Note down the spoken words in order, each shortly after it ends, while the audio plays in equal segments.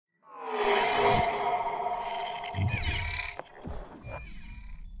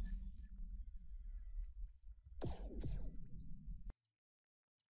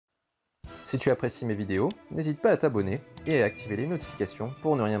Si tu apprécies mes vidéos, n'hésite pas à t'abonner et à activer les notifications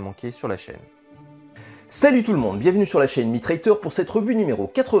pour ne rien manquer sur la chaîne. Salut tout le monde, bienvenue sur la chaîne MR94 pour cette revue numéro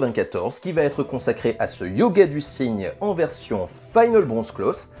 94 qui va être consacrée à ce Hyoga du Cygne en version Final Bronze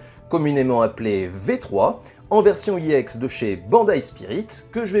Cloth, communément appelé V3, en version EX de chez Bandai Spirit,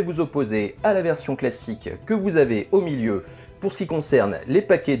 que je vais vous opposer à la version classique que vous avez au milieu pour ce qui concerne les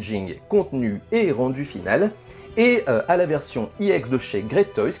packaging, contenu et rendu final, et à la version EX de chez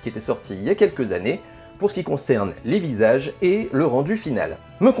Great Toys qui était sortie il y a quelques années pour ce qui concerne les visages et le rendu final.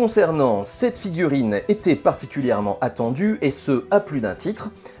 Me concernant, cette figurine était particulièrement attendue et ce à plus d'un titre.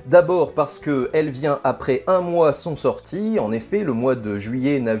 D'abord parce qu'elle vient après un mois sans sortie, en effet le mois de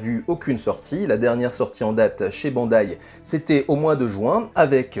juillet n'a vu aucune sortie, la dernière sortie en date chez Bandai c'était au mois de juin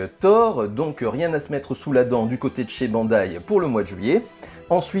avec Thor, donc rien à se mettre sous la dent du côté de chez Bandai pour le mois de juillet.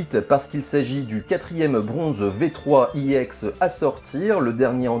 Ensuite, parce qu'il s'agit du 4e bronze V3 EX à sortir, le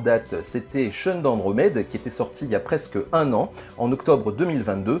dernier en date c'était Shun d'Andromède qui était sorti il y a presque un an, en octobre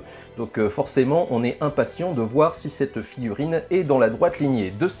 2022, donc forcément on est impatient de voir si cette figurine est dans la droite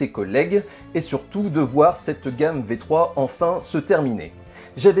lignée de ses collègues, et surtout de voir cette gamme V3 enfin se terminer.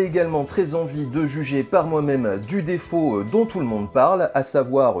 J'avais également très envie de juger par moi-même du défaut dont tout le monde parle, à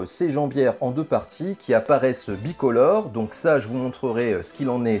savoir ces jambières en deux parties qui apparaissent bicolores, donc ça je vous montrerai ce qu'il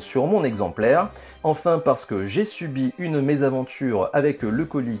en est sur mon exemplaire. Enfin parce que j'ai subi une mésaventure avec le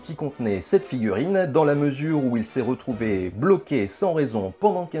colis qui contenait cette figurine, dans la mesure où il s'est retrouvé bloqué sans raison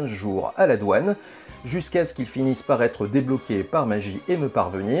pendant 15 jours à la douane, jusqu'à ce qu'il finisse par être débloqué par magie et me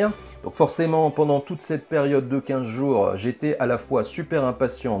parvenir. Donc forcément, pendant toute cette période de 15 jours, j'étais à la fois super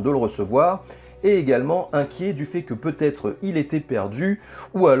impatient de le recevoir, et également inquiet du fait que peut-être il était perdu,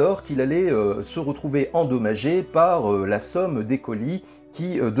 ou alors qu'il allait se retrouver endommagé par la somme des colis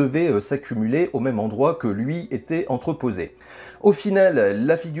qui devaient s'accumuler au même endroit que lui était entreposé. Au final,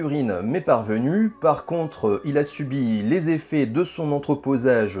 la figurine m'est parvenue, par contre il a subi les effets de son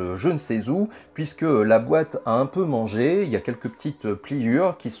entreposage je ne sais où, puisque la boîte a un peu mangé, il y a quelques petites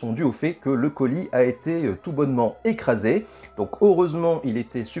pliures qui sont dues au fait que le colis a été tout bonnement écrasé, donc heureusement il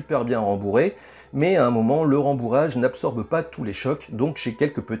était super bien rembourré, mais à un moment le rembourrage n'absorbe pas tous les chocs, donc j'ai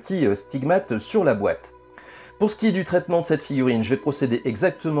quelques petits stigmates sur la boîte. Pour ce qui est du traitement de cette figurine, je vais procéder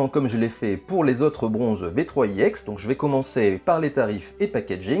exactement comme je l'ai fait pour les autres bronzes V3 EX, donc je vais commencer par les tarifs et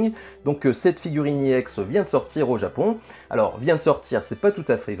packaging. Donc cette figurine EX vient de sortir au Japon. Alors vient de sortir, c'est pas tout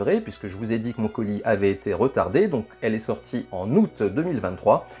à fait vrai, puisque je vous ai dit que mon colis avait été retardé, donc elle est sortie en août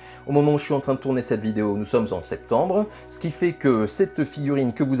 2023. Au moment où je suis en train de tourner cette vidéo, nous sommes en septembre, ce qui fait que cette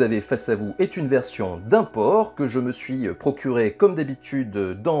figurine que vous avez face à vous est une version d'import que je me suis procurée comme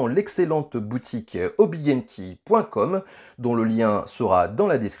d'habitude dans l'excellente boutique obigenki.com, dont le lien sera dans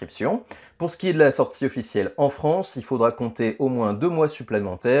la description. Pour ce qui est de la sortie officielle en France, il faudra compter au moins 2 mois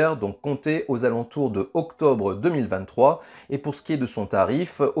supplémentaires, donc compter aux alentours de octobre 2023, et pour ce qui est de son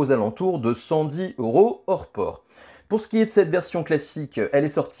tarif, aux alentours de 110 € hors port. Pour ce qui est de cette version classique, elle est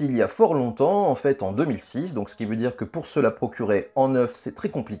sortie il y a fort longtemps, en fait en 2006, donc ce qui veut dire que pour se la procurer en neuf, c'est très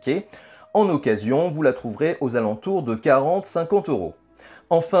compliqué. En occasion, vous la trouverez aux alentours de 40-50 €.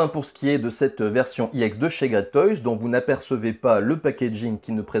 Enfin, pour ce qui est de cette version EX de chez Great Toys, dont vous n'apercevez pas le packaging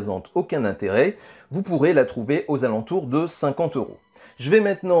qui ne présente aucun intérêt, vous pourrez la trouver aux alentours de 50 €. Je vais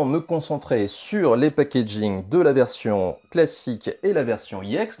maintenant me concentrer sur les packaging de la version classique et la version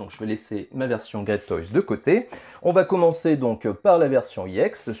EX, donc je vais laisser ma version Great Toys de côté. On va commencer donc par la version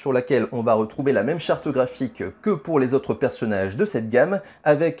EX, sur laquelle on va retrouver la même charte graphique que pour les autres personnages de cette gamme,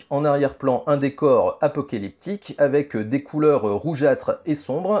 avec en arrière-plan un décor apocalyptique, avec des couleurs rougeâtres et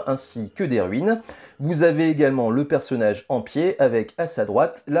sombres, ainsi que des ruines. Vous avez également le personnage en pied, avec à sa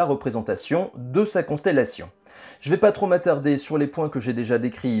droite la représentation de sa constellation. Je ne vais pas trop m'attarder sur les points que j'ai déjà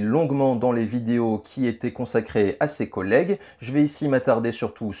décrits longuement dans les vidéos qui étaient consacrées à ses collègues. Je vais ici m'attarder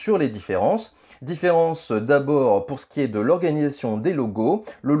surtout sur les différences. Différence d'abord pour ce qui est de l'organisation des logos.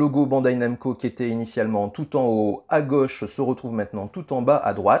 Le logo Bandai Namco qui était initialement tout en haut à gauche se retrouve maintenant tout en bas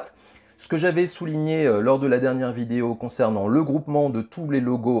à droite. Ce que j'avais souligné lors de la dernière vidéo concernant le groupement de tous les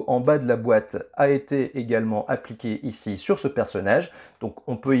logos en bas de la boîte a été également appliqué ici sur ce personnage. Donc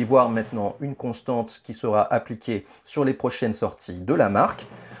on peut y voir maintenant une constante qui sera appliquée sur les prochaines sorties de la marque.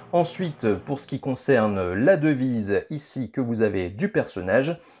 Ensuite, pour ce qui concerne la devise ici que vous avez du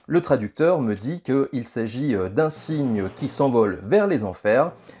personnage, le traducteur me dit qu'il s'agit d'un cygne qui s'envole vers les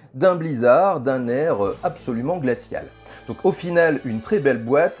enfers, d'un blizzard, d'un air absolument glacial. Donc au final, une très belle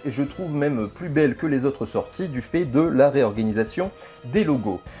boîte, et je trouve même plus belle que les autres sorties du fait de la réorganisation des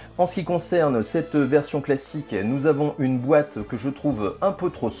logos. En ce qui concerne cette version classique, nous avons une boîte que je trouve un peu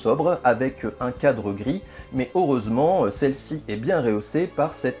trop sobre avec un cadre gris, mais heureusement celle-ci est bien rehaussée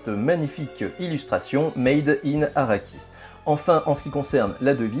par cette magnifique illustration Made in Araki. Enfin, en ce qui concerne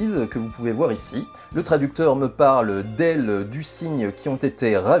la devise que vous pouvez voir ici, le traducteur me parle d'ailes du cygne qui ont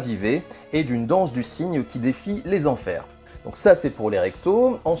été ravivées et d'une danse du cygne qui défie les enfers. Donc ça c'est pour les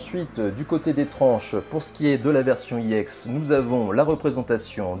rectos. Ensuite, du côté des tranches, pour ce qui est de la version EX, nous avons la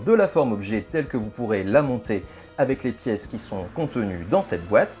représentation de la forme objet telle que vous pourrez la monter avec les pièces qui sont contenues dans cette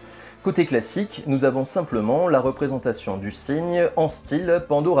boîte. Côté classique, nous avons simplement la représentation du cygne en style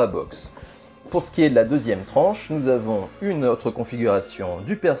Pandora Box. Pour ce qui est de la deuxième tranche, nous avons une autre configuration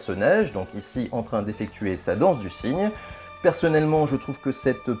du personnage, donc ici en train d'effectuer sa danse du cygne. Personnellement, je trouve que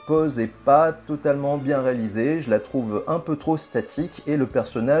cette pose n'est pas totalement bien réalisée, je la trouve un peu trop statique et le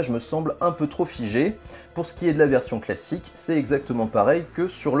personnage me semble un peu trop figé. Pour ce qui est de la version classique, c'est exactement pareil que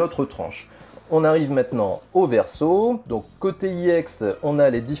sur l'autre tranche. On arrive maintenant au verso. Donc côté EX, on a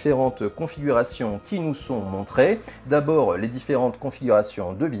les différentes configurations qui nous sont montrées. D'abord les différentes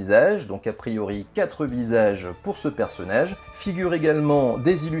configurations de visages, donc a priori 4 visages pour ce personnage. Figurent également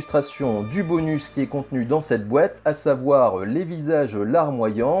des illustrations du bonus qui est contenu dans cette boîte, à savoir les visages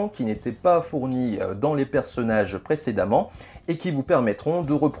larmoyants qui n'étaient pas fournis dans les personnages précédemment et qui vous permettront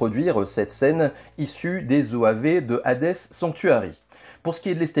de reproduire cette scène issue des OAV de Hades Sanctuary. Pour ce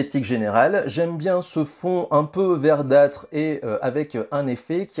qui est de l'esthétique générale, j'aime bien ce fond un peu verdâtre et avec un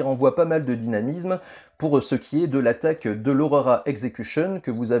effet qui renvoie pas mal de dynamisme pour ce qui est de l'attaque de l'Aurora Execution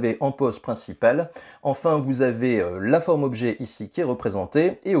que vous avez en pose principale. Enfin, vous avez la forme objet ici qui est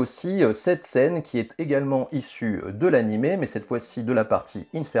représentée et aussi cette scène qui est également issue de l'anime, mais cette fois-ci de la partie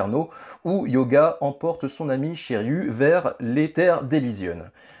Inferno, où Hyoga emporte son ami Shiryu vers les terres d'Elysion.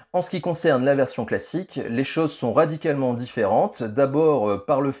 En ce qui concerne la version classique, les choses sont radicalement différentes. D'abord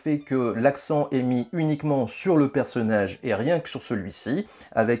par le fait que l'accent est mis uniquement sur le personnage et rien que sur celui-ci,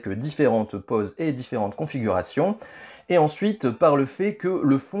 avec différentes poses et différentes configurations. Et ensuite par le fait que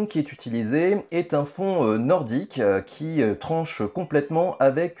le fond qui est utilisé est un fond nordique qui tranche complètement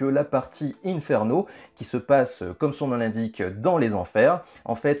avec la partie Inferno qui se passe, comme son nom l'indique, dans les enfers.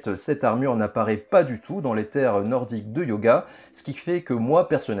 En fait, cette armure n'apparaît pas du tout dans les terres nordiques de Hyoga, ce qui fait que moi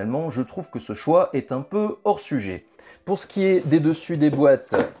personnellement je trouve que ce choix est un peu hors sujet. Pour ce qui est des dessus des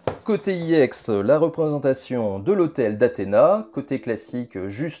boîtes, côté EX, la représentation de l'hôtel d'Athéna, côté classique,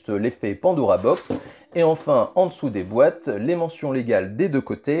 juste l'effet Pandora Box, et enfin, en dessous des boîtes, les mentions légales des deux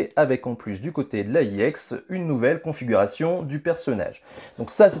côtés, avec en plus du côté de la EX, une nouvelle configuration du personnage.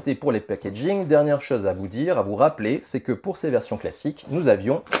 Donc ça, c'était pour les packaging. Dernière chose à vous dire, à vous rappeler, c'est que pour ces versions classiques, nous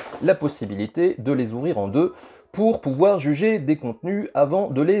avions la possibilité de les ouvrir en deux, pour pouvoir juger des contenus avant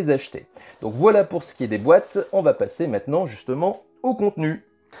de les acheter. Donc voilà pour ce qui est des boîtes, on va passer maintenant justement au contenu.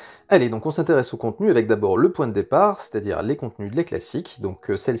 Allez, donc on s'intéresse au contenu avec d'abord le point de départ, c'est-à-dire les contenus de les classiques. Donc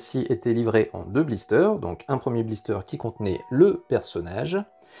celle-ci était livrée en 2 blisters, donc un premier blister qui contenait le personnage.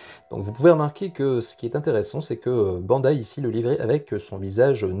 Donc vous pouvez remarquer que ce qui est intéressant, c'est que Bandai ici le livrait avec son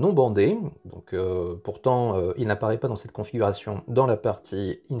visage non bandé. Donc pourtant, il n'apparaît pas dans cette configuration dans la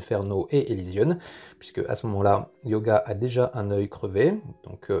partie Inferno et Elysion, puisque à ce moment-là, Hyoga a déjà un œil crevé.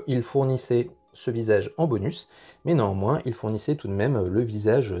 Donc il fournissait ce visage en bonus, mais néanmoins, il fournissait tout de même le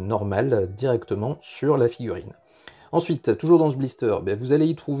visage normal directement sur la figurine. Ensuite, toujours dans ce blister, vous allez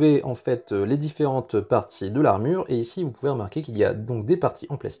y trouver en fait les différentes parties de l'armure, et ici vous pouvez remarquer qu'il y a donc des parties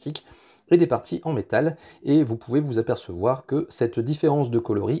en plastique et des parties en métal, et vous pouvez vous apercevoir que cette différence de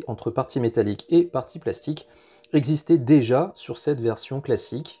coloris entre partie métallique et partie plastique existait déjà sur cette version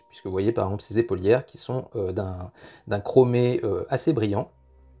classique, puisque vous voyez par exemple ces épaulières qui sont d'un chromé assez brillant,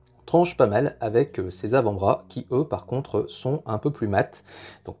 tranche pas mal avec ces avant-bras qui eux par contre sont un peu plus mat.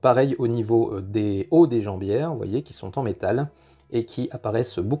 Donc pareil au niveau des hauts des jambières, vous voyez, qui sont en métal et qui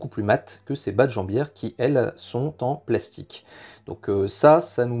apparaissent beaucoup plus mat que ces bas de jambières qui elles sont en plastique. Donc ça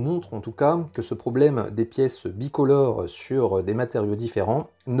nous montre en tout cas que ce problème des pièces bicolores sur des matériaux différents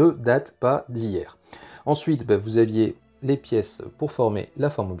ne date pas d'hier. Ensuite vous aviez les pièces pour former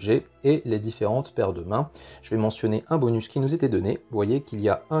la forme objet et les différentes paires de mains. Je vais mentionner un bonus qui nous était donné. Vous voyez qu'il y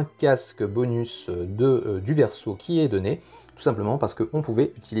a un casque bonus du verso qui est donné, tout simplement parce qu'on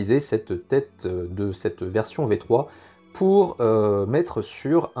pouvait utiliser cette tête de cette version V3 pour mettre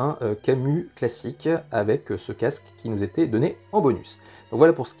sur un Camus classique avec ce casque qui nous était donné en bonus. Donc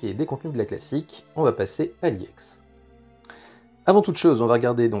voilà pour ce qui est des contenus de la classique, on va passer à l'EX. Avant toute chose, on va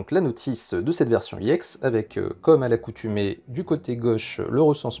regarder donc la notice de cette version EX avec, comme à l'accoutumée, du côté gauche, le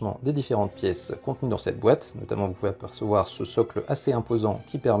recensement des différentes pièces contenues dans cette boîte. Notamment, vous pouvez apercevoir ce socle assez imposant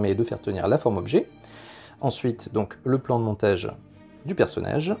qui permet de faire tenir la forme objet. Ensuite, donc, le plan de montage du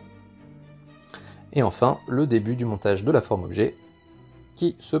personnage. Et enfin, le début du montage de la forme objet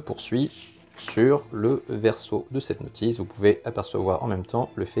qui se poursuit sur le verso de cette notice. Vous pouvez apercevoir en même temps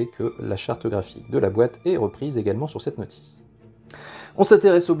le fait que la charte graphique de la boîte est reprise également sur cette notice. On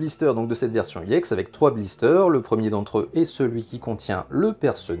s'intéresse aux blisters donc, de cette version EX avec 3 blisters. Le premier d'entre eux est celui qui contient le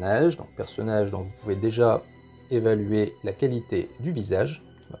personnage. Donc personnage dont vous pouvez déjà évaluer la qualité du visage,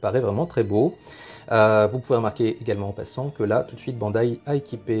 qui m'apparaît vraiment très beau. Vous pouvez remarquer également en passant que là, tout de suite, Bandai a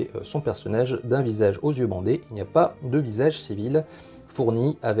équipé son personnage d'un visage aux yeux bandés. Il n'y a pas de visage civil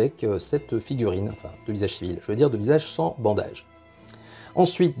fourni avec cette figurine, enfin de visage civil, je veux dire de visage sans bandage.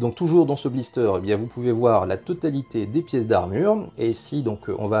 Ensuite, donc toujours dans ce blister, eh bien, vous pouvez voir la totalité des pièces d'armure, et ici donc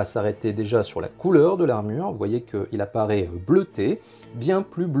on va s'arrêter déjà sur la couleur de l'armure. Vous voyez qu'il apparaît bleuté, bien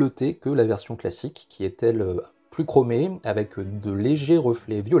plus bleuté que la version classique, qui est elle plus chromée, avec de légers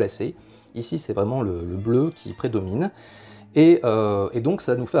reflets violacés. Ici c'est vraiment le bleu qui prédomine, et donc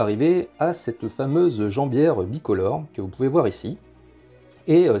ça nous fait arriver à cette fameuse jambière bicolore que vous pouvez voir ici.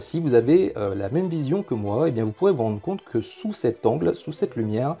 Et si vous avez la même vision que moi, eh bien vous pourrez vous rendre compte que sous cet angle, sous cette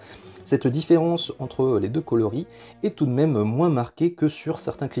lumière, cette différence entre les deux coloris est tout de même moins marquée que sur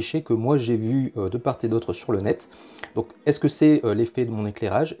certains clichés que moi j'ai vus de part et d'autre sur le net. Donc est-ce que c'est l'effet de mon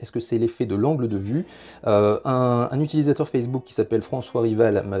éclairage? Est-ce que c'est l'effet de l'angle de vue? Un utilisateur Facebook qui s'appelle François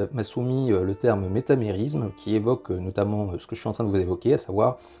Rival m'a soumis le terme métamérisme, qui évoque notamment ce que je suis en train de vous évoquer, à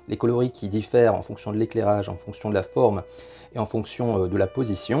savoir les coloris qui diffèrent en fonction de l'éclairage, en fonction de la forme et en fonction de la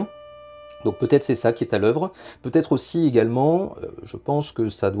position. Donc peut-être c'est ça qui est à l'œuvre. Peut-être aussi également, je pense que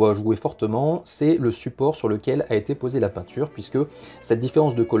ça doit jouer fortement, c'est le support sur lequel a été posée la peinture, puisque cette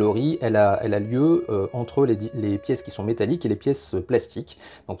différence de coloris, elle a lieu entre les pièces qui sont métalliques et les pièces plastiques.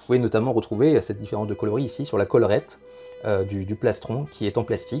 Donc vous pouvez notamment retrouver cette différence de coloris ici sur la collerette du plastron qui est en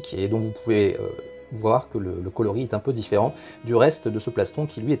plastique, et donc vous pouvez voir que le coloris est un peu différent du reste de ce plastron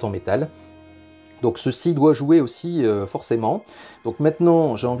qui lui est en métal. Donc ceci doit jouer aussi forcément. Donc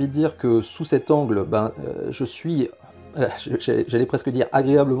maintenant, j'ai envie de dire que sous cet angle, je suis, j'allais presque dire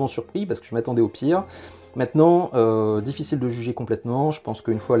agréablement surpris, parce que je m'attendais au pire. Maintenant, difficile de juger complètement. Je pense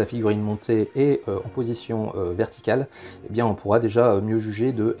qu'une fois la figurine montée et en position verticale, eh bien on pourra déjà mieux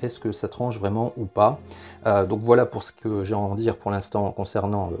juger de est-ce que ça tranche vraiment ou pas. Donc voilà pour ce que j'ai à en dire pour l'instant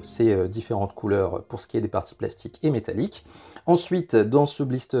concernant ces différentes couleurs pour ce qui est des parties plastiques et métalliques. Ensuite, dans ce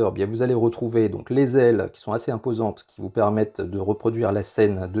blister, eh bien, vous allez retrouver donc les ailes qui sont assez imposantes, qui vous permettent de reproduire la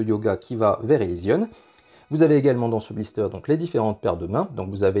scène de yoga qui va vers Elysion. Vous avez également dans ce blister donc les différentes paires de mains.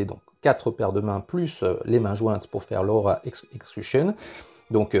 Donc vous avez donc 4 paires de mains plus les mains jointes pour faire l'aura execution.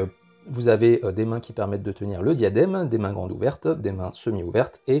 Donc vous avez des mains qui permettent de tenir le diadème, des mains grandes ouvertes, des mains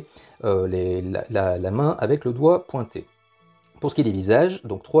semi-ouvertes et la main avec le doigt pointé. Pour ce qui est des visages,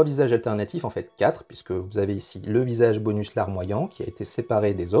 donc 3 visages alternatifs, en fait 4, puisque vous avez ici le visage bonus larmoyant qui a été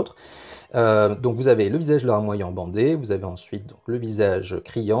séparé des autres. Donc vous avez le visage larmoyant bandé, vous avez ensuite donc, le visage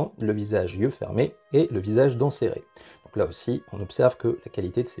criant, le visage yeux fermés et le visage dents serrées. Donc là aussi, on observe que la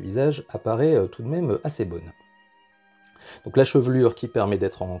qualité de ces visages apparaît tout de même assez bonne. Donc la chevelure qui permet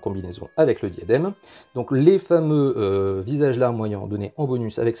d'être en combinaison avec le diadème. Donc les fameux visages larmoyants donnés en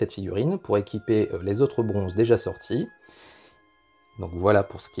bonus avec cette figurine pour équiper les autres bronzes déjà sortis. Donc voilà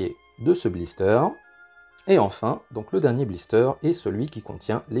pour ce qui est de ce blister. Et enfin, donc le dernier blister est celui qui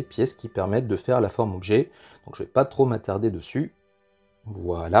contient les pièces qui permettent de faire la forme objet. Donc je ne vais pas trop m'attarder dessus.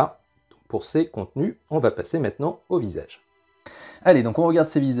 Voilà, donc, pour ces contenus, on va passer maintenant au visage. Allez, donc on regarde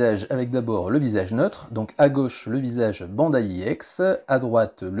ces visages avec d'abord le visage neutre, donc à gauche le visage Bandai EX, à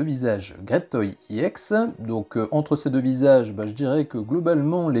droite le visage Toy EX, donc entre ces deux visages, je dirais que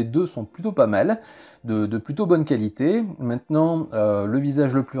globalement les deux sont plutôt pas mal, de plutôt bonne qualité. Maintenant, le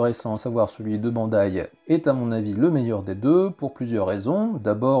visage le plus récent, à savoir celui de Bandai, est à mon avis le meilleur des deux, pour plusieurs raisons.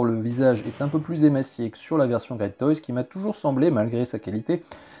 D'abord, le visage est un peu plus émacié que sur la version Toy, ce qui m'a toujours semblé, malgré sa qualité,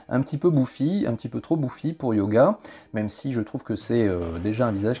 un petit peu bouffi, un petit peu trop bouffi pour Yoga, même si je trouve que c'est déjà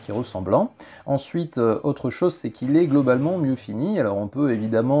un visage qui est ressemblant. Ensuite, autre chose, c'est qu'il est globalement mieux fini. Alors on peut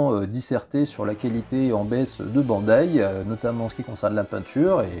évidemment disserter sur la qualité en baisse de Bandai, notamment en ce qui concerne la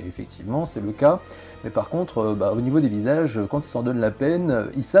peinture, et effectivement c'est le cas. Mais par contre, au niveau des visages, quand ils s'en donnent la peine,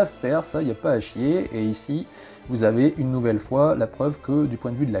 ils savent faire ça, il n'y a pas à chier, et ici, vous avez une nouvelle fois la preuve que du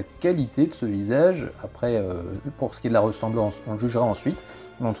point de vue de la qualité de ce visage, après pour ce qui est de la ressemblance, on le jugera ensuite,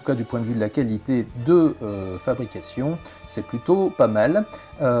 mais en tout cas du point de vue de la qualité de fabrication, c'est plutôt pas mal.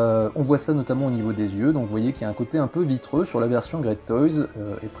 On voit ça notamment au niveau des yeux, donc vous voyez qu'il y a un côté un peu vitreux sur la version Great Toys,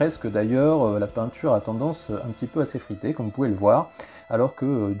 et presque d'ailleurs la peinture a tendance un petit peu à s'effriter, comme vous pouvez le voir, alors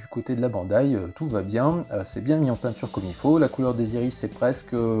que du côté de la Bandai, tout va bien, c'est bien mis en peinture comme il faut, la couleur des iris est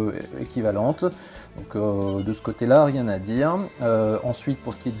presque équivalente, donc de ce ce côté-là, rien à dire. Ensuite,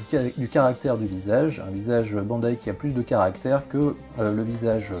 pour ce qui est du caractère du visage, un visage Bandai qui a plus de caractère que le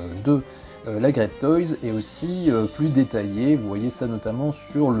visage de la Great Toys est aussi plus détaillé. Vous voyez ça notamment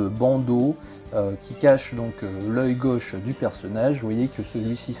sur le bandeau qui cache donc l'œil gauche du personnage. Vous voyez que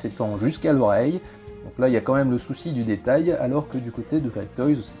celui-ci s'étend jusqu'à l'oreille. Donc là, il y a quand même le souci du détail, alors que du côté de Great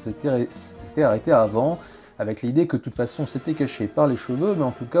Toys, c'était arrêté avant, avec l'idée que de toute façon c'était caché par les cheveux, mais en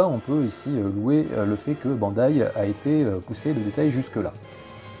tout cas on peut ici louer le fait que Bandai a été poussé le détail jusque là.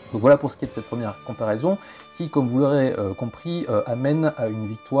 Donc voilà pour ce qui est de cette première comparaison, qui, comme vous l'aurez compris, amène à une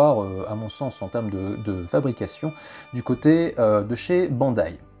victoire, à mon sens, en termes de fabrication, du côté de chez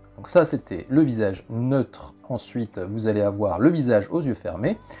Bandai. Donc ça, c'était le visage neutre. Ensuite, vous allez avoir le visage aux yeux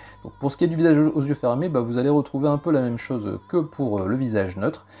fermés. Donc pour ce qui est du visage aux yeux fermés, vous allez retrouver un peu la même chose que pour le visage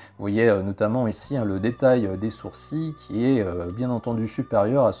neutre. Vous voyez notamment ici le détail des sourcils qui est bien entendu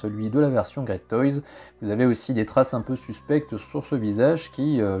supérieur à celui de la version Great Toys. Vous avez aussi des traces un peu suspectes sur ce visage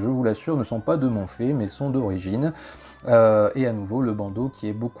qui, je vous l'assure, ne sont pas de mon fait mais sont d'origine. Et à nouveau le bandeau qui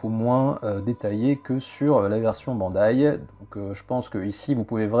est beaucoup moins détaillé que sur la version Bandai. Donc je pense que ici vous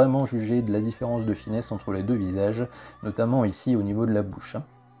pouvez vraiment juger de la différence de finesse entre les deux visages, notamment ici au niveau de la bouche.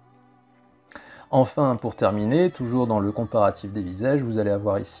 Enfin, pour terminer, toujours dans le comparatif des visages, vous allez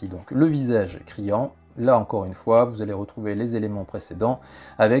avoir ici donc le visage criant. Là encore une fois, vous allez retrouver les éléments précédents,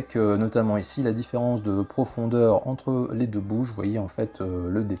 avec notamment ici la différence de profondeur entre les deux bouches. Vous voyez en fait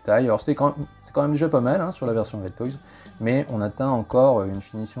le détail. Alors c'est quand même déjà pas mal sur la version Red Toys, mais on atteint encore une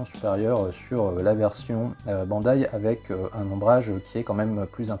finition supérieure sur la version Bandai avec un ombrage qui est quand même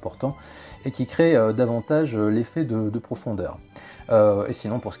plus important et qui crée davantage l'effet de profondeur. Et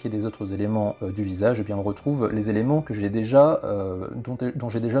sinon, pour ce qui est des autres éléments du visage, eh bien, on retrouve les éléments que dont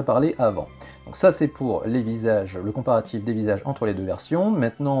j'ai déjà parlé avant. Donc ça, c'est pour les visages, le comparatif des visages entre les deux versions.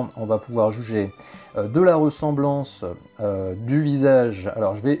 Maintenant, on va pouvoir juger de la ressemblance du visage.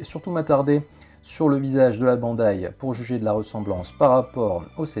 Alors, je vais surtout m'attarder sur le visage de la Bandai pour juger de la ressemblance par rapport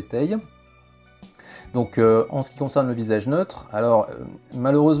au Settei. Donc en ce qui concerne le visage neutre, alors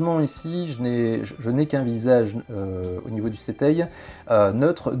malheureusement ici je n'ai qu'un visage au niveau du Settei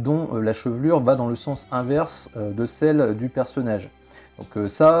neutre dont la chevelure va dans le sens inverse de celle du personnage. Donc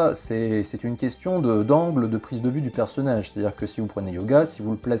ça, c'est une question d'angle de prise de vue du personnage, c'est-à-dire que si vous prenez Hyoga, si vous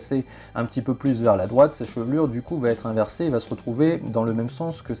le placez un petit peu plus vers la droite, sa chevelure du coup va être inversée et va se retrouver dans le même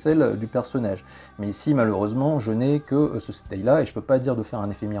sens que celle du personnage. Mais ici malheureusement je n'ai que ce Settei-là et je peux pas dire de faire un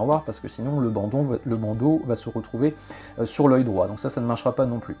effet miroir parce que sinon le bandeau va se retrouver sur l'œil droit, donc ça ne marchera pas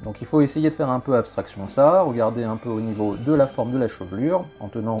non plus. Donc il faut essayer de faire un peu abstraction de ça, regarder un peu au niveau de la forme de la chevelure, en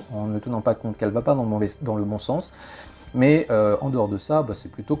ne tenant pas compte qu'elle va pas dans le bon sens. Mais en dehors de ça,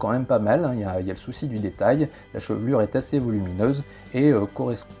 c'est plutôt quand même pas mal, il y a le souci du détail, la chevelure est assez volumineuse et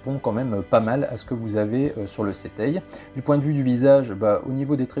correspond quand même pas mal à ce que vous avez sur le Settei. Du point de vue du visage, au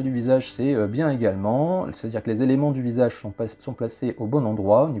niveau des traits du visage, c'est bien également, c'est-à-dire que les éléments du visage sont placés au bon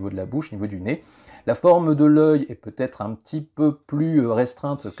endroit, au niveau de la bouche, au niveau du nez. La forme de l'œil est peut-être un petit peu plus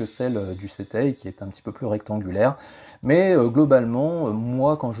restreinte que celle du Settei, qui est un petit peu plus rectangulaire. Mais globalement,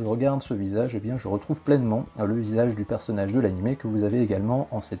 moi quand je regarde ce visage, eh bien, je retrouve pleinement le visage du personnage de l'anime que vous avez également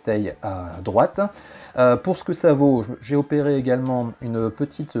en Settei à droite. Pour ce que ça vaut, j'ai opéré également une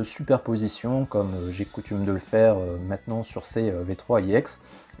petite superposition, comme j'ai coutume de le faire maintenant sur ces V3 EX.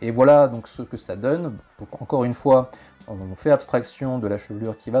 Et voilà donc ce que ça donne. Donc, encore une fois, on fait abstraction de la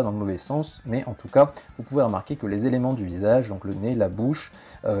chevelure qui va dans le mauvais sens, mais en tout cas, vous pouvez remarquer que les éléments du visage, donc le nez, la bouche,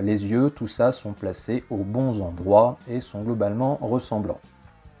 les yeux, tout ça sont placés aux bons endroits et sont globalement ressemblants.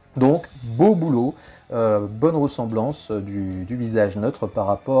 Donc, beau boulot, bonne ressemblance du visage neutre par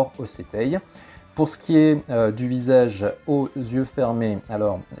rapport au Settei. Pour ce qui est du visage aux yeux fermés,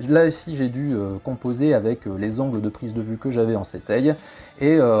 alors là ici j'ai dû composer avec les angles de prise de vue que j'avais en Settei.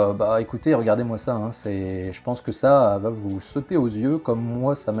 Et écoutez, regardez-moi ça, je pense que ça va vous sauter aux yeux, comme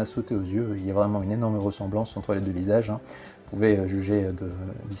moi ça m'a sauté aux yeux. Il y a vraiment une énorme ressemblance entre les deux visages. Vous pouvez juger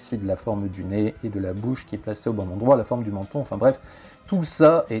d'ici de la forme du nez et de la bouche qui est placée au bon endroit, la forme du menton, enfin bref, tout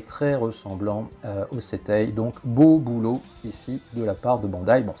ça est très ressemblant au Settei, donc beau boulot ici de la part de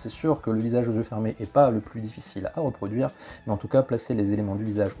Bandai. Bon, c'est sûr que le visage aux yeux fermés n'est pas le plus difficile à reproduire, mais en tout cas, placer les éléments du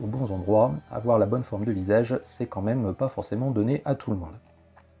visage aux bons endroits, avoir la bonne forme de visage, c'est quand même pas forcément donné à tout le monde.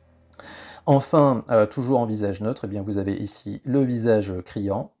 Enfin, toujours en visage neutre, eh bien, vous avez ici le visage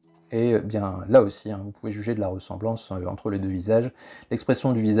criant. Et bien là aussi, vous pouvez juger de la ressemblance entre les deux visages.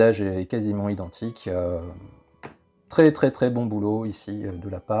 L'expression du visage est quasiment identique. très bon boulot ici de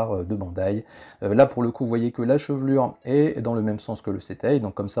la part de Bandai. Là pour le coup vous voyez que la chevelure est dans le même sens que le Settei,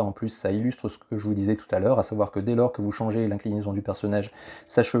 donc comme ça en plus ça illustre ce que je vous disais tout à l'heure, à savoir que dès lors que vous changez l'inclinaison du personnage,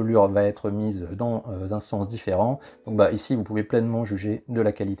 sa chevelure va être mise dans un sens différent. Donc bah ici vous pouvez pleinement juger de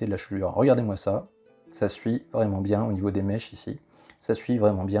la qualité de la chevelure. Regardez-moi ça, ça suit vraiment bien au niveau des mèches ici, ça suit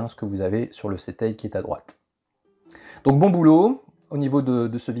vraiment bien ce que vous avez sur le Settei qui est à droite. Donc bon boulot. Au niveau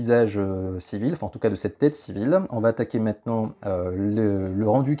de ce visage civil, enfin en tout cas de cette tête civile, on va attaquer maintenant le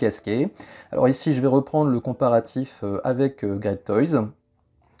rendu casqué. Alors ici je vais reprendre le comparatif avec Great Toys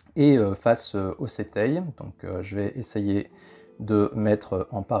et face au Settei. Donc je vais essayer de mettre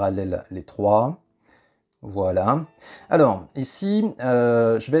en parallèle les trois. Voilà. Alors, ici,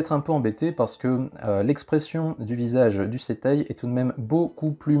 je vais être un peu embêté parce que l'expression du visage du Settei est tout de même beaucoup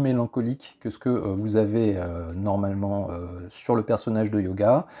plus mélancolique que ce que vous avez normalement sur le personnage de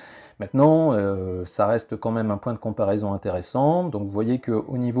Hyoga. Maintenant, ça reste quand même un point de comparaison intéressant. Donc vous voyez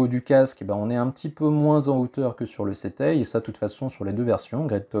qu'au niveau du casque, eh ben, on est un petit peu moins en hauteur que sur le Settei, et ça de toute façon sur les deux versions,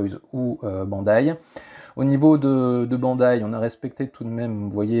 Great Toys ou Bandai. Au niveau de Bandai, on a respecté tout de même, vous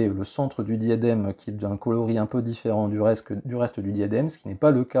voyez, le centre du diadème qui est d'un coloris un peu différent du reste du diadème, ce qui n'est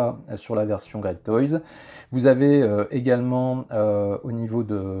pas le cas sur la version Great Toys. Vous avez également au niveau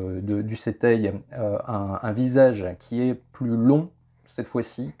du Settei un visage qui est plus long cette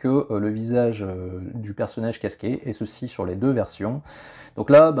fois-ci que le visage du personnage casqué, et ceci sur les deux versions. Donc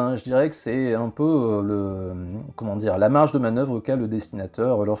là, ben, je dirais que c'est un peu la marge de manœuvre qu'a le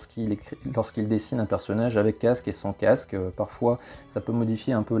dessinateur lorsqu'il dessine un personnage avec casque et sans casque. Parfois, ça peut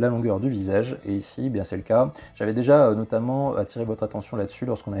modifier un peu la longueur du visage, et ici, bien c'est le cas. J'avais déjà notamment attiré votre attention là-dessus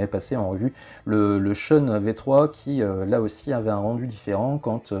lorsqu'on avait passé en revue le Cygnus V3 qui, là aussi, avait un rendu différent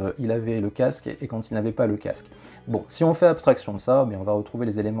quand il avait le casque et quand il n'avait pas le casque. Bon, si on fait abstraction de ça, bien, on va retrouver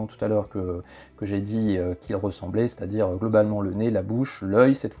les éléments tout à l'heure que j'ai dit qu'ils ressemblaient, c'est-à-dire globalement le nez, la bouche,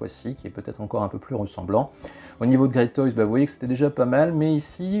 l'œil cette fois-ci, qui est peut-être encore un peu plus ressemblant. Au niveau de Great Toys, bah, vous voyez que c'était déjà pas mal, mais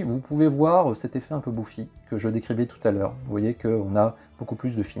ici, vous pouvez voir cet effet un peu bouffi que je décrivais tout à l'heure. Vous voyez qu'on a beaucoup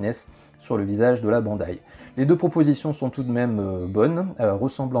plus de finesse sur le visage de la Bandai. Les deux propositions sont tout de même bonnes,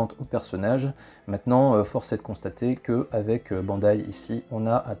 ressemblantes au personnage. Maintenant, force est de constater qu'avec Bandai ici, on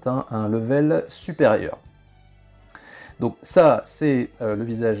a atteint un level supérieur. Donc ça, c'est le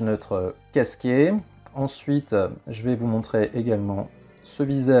visage neutre casqué. Ensuite, je vais vous montrer également ce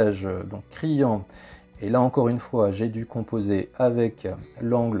visage donc criant. Et là, encore une fois, j'ai dû composer avec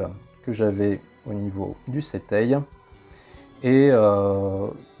l'angle que j'avais au niveau du Settei. Et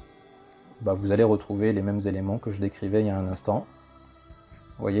vous allez retrouver les mêmes éléments que je décrivais il y a un instant.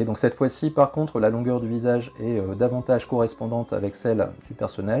 Vous voyez, donc cette fois-ci, par contre, la longueur du visage est davantage correspondante avec celle du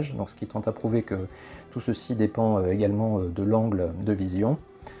personnage, donc ce qui tente à prouver que tout ceci dépend également de l'angle de vision.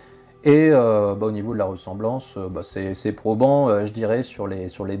 Et au niveau de la ressemblance, c'est probant, je dirais, sur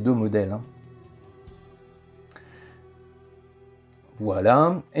les deux modèles. Hein.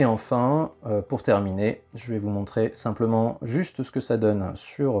 Voilà, et enfin, pour terminer, je vais vous montrer simplement juste ce que ça donne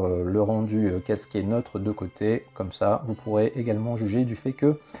sur le rendu casqué neutre de côté. Comme ça, vous pourrez également juger du fait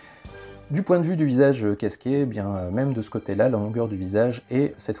que, du point de vue du visage casqué, eh bien, même de ce côté-là, la longueur du visage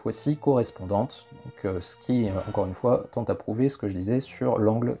est cette fois-ci correspondante. Donc, ce qui, encore une fois, tente à prouver ce que je disais sur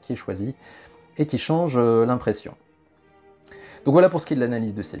l'angle qui est choisi et qui change l'impression. Donc voilà pour ce qui est de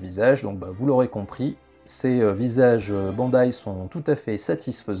l'analyse de ces visages. Donc vous l'aurez compris, ces visages Bandai sont tout à fait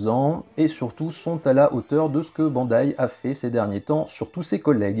satisfaisants et surtout sont à la hauteur de ce que Bandai a fait ces derniers temps sur tous ses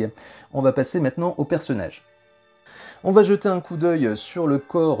collègues. On va passer maintenant au personnage. On va jeter un coup d'œil sur le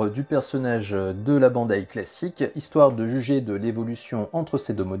corps du personnage de la Bandai classique, histoire de juger de l'évolution entre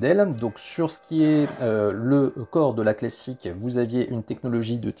ces deux modèles. Donc sur ce qui est le corps de la classique, vous aviez une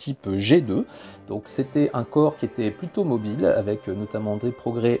technologie de type G2, donc c'était un corps qui était plutôt mobile, avec notamment des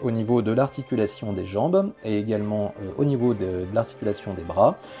progrès au niveau de l'articulation des jambes, et également au niveau de l'articulation des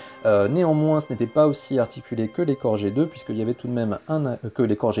bras. Néanmoins, ce n'était pas aussi articulé que les corps G2, puisqu'il y avait tout de même que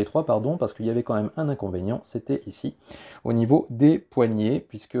les corps G3, pardon, parce qu'il y avait quand même un inconvénient, c'était ici, au niveau des poignets,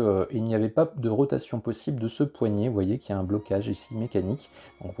 puisqu'il n'y avait pas de rotation possible de ce poignet. Vous voyez qu'il y a un blocage ici mécanique.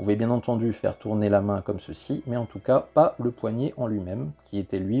 Donc, vous pouvez bien entendu faire tourner la main comme ceci, mais en tout cas pas le poignet en lui-même, qui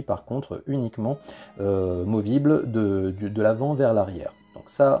était lui par contre uniquement movible de l'avant vers l'arrière. Donc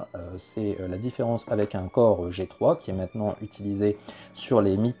ça, c'est la différence avec un corps G3 qui est maintenant utilisé sur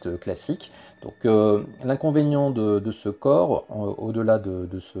les mythes classiques. Donc l'inconvénient de ce corps, au-delà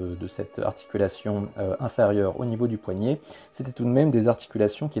de cette articulation inférieure au niveau du poignet, c'était tout de même des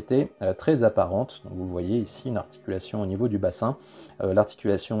articulations qui étaient très apparentes. Donc vous voyez ici une articulation au niveau du bassin,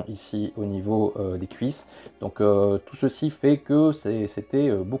 l'articulation ici au niveau des cuisses. Donc tout ceci fait que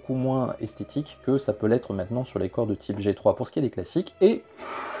c'était beaucoup moins esthétique que ça peut l'être maintenant sur les corps de type G3 pour ce qui est des classiques. Et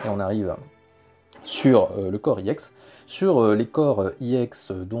on arrive sur le corps EX, sur les corps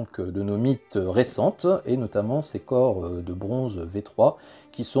EX donc, de nos mythes récentes, et notamment ces corps de bronze V3,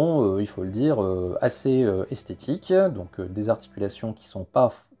 qui sont, il faut le dire, assez esthétiques, donc des articulations qui ne sont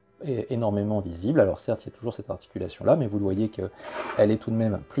pas énormément visibles. Alors certes, il y a toujours cette articulation-là, mais vous le voyez qu'elle est tout de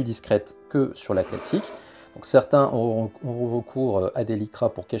même plus discrète que sur la classique. Donc certains auront recours à des lycras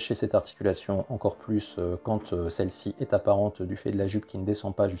pour cacher cette articulation encore plus quand celle-ci est apparente du fait de la jupe qui ne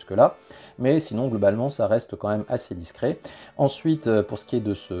descend pas jusque là, mais sinon globalement ça reste quand même assez discret. Ensuite, pour ce qui est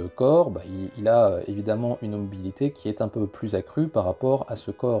de ce corps, il a évidemment une mobilité qui est un peu plus accrue par rapport à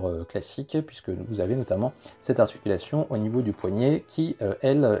ce corps classique, puisque vous avez notamment cette articulation au niveau du poignet qui,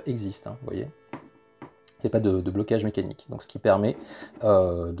 elle, existe, hein, vous voyez. Il n'y a pas de blocage mécanique, donc ce qui permet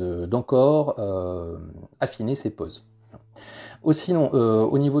d'encore affiner ses poses. Aussi,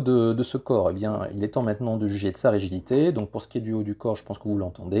 au niveau de ce corps, eh bien, il est temps maintenant de juger de sa rigidité. Donc pour ce qui est du haut du corps, je pense que vous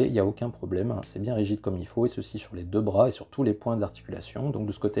l'entendez, il n'y a aucun problème, hein, c'est bien rigide comme il faut, et ceci sur les deux bras et sur tous les points d'articulation. Donc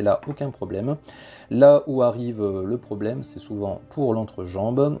de ce côté-là, aucun problème. Là où arrive le problème, c'est souvent pour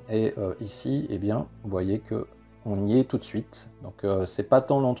l'entrejambe, et ici, eh bien, vous voyez que on y est tout de suite. Donc c'est pas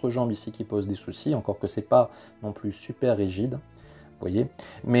tant l'entrejambe ici qui pose des soucis, encore que c'est pas non plus super rigide, vous voyez,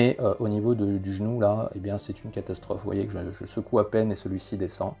 mais au niveau du genou là, eh bien c'est une catastrophe. Vous voyez que je secoue à peine et celui-ci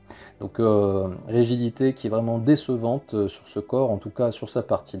descend. Donc rigidité qui est vraiment décevante sur ce corps, en tout cas sur sa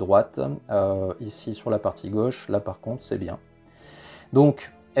partie droite. Ici sur la partie gauche, là par contre c'est bien.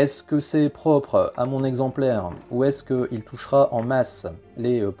 Donc est-ce que c'est propre à mon exemplaire ou est-ce qu'il touchera en masse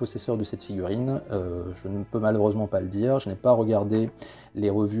les possesseurs de cette figurine? Je ne peux malheureusement pas le dire. Je n'ai pas regardé les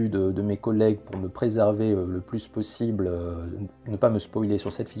revues de mes collègues pour me préserver le plus possible, ne pas me spoiler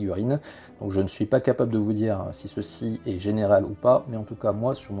sur cette figurine. Donc je ne suis pas capable de vous dire si ceci est général ou pas, mais en tout cas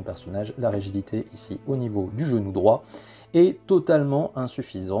moi sur mon personnage, la rigidité ici au niveau du genou droit est totalement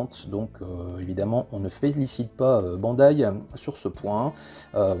insuffisante, donc évidemment on ne félicite pas Bandai sur ce point.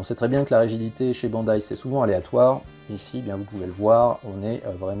 On sait très bien que la rigidité chez Bandai c'est souvent aléatoire. Ici, bien vous pouvez le voir, on est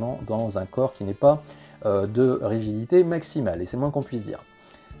vraiment dans un corps qui n'est pas de rigidité maximale, et c'est moins qu'on puisse dire.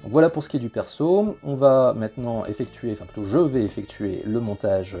 Donc voilà pour ce qui est du perso. On va maintenant effectuer, enfin plutôt je vais effectuer le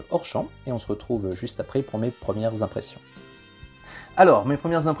montage hors champ, et on se retrouve juste après pour mes premières impressions. Alors, mes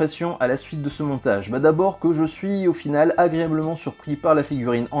premières impressions à la suite de ce montage. D'abord que je suis au final agréablement surpris par la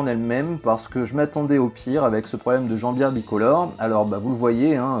figurine en elle-même, parce que je m'attendais au pire avec ce problème de jambière bicolore. Alors vous le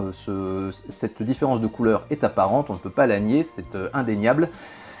voyez, hein, cette différence de couleur est apparente, on ne peut pas la nier, c'est indéniable.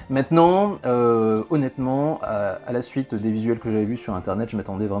 Maintenant, honnêtement, à la suite des visuels que j'avais vus sur internet, je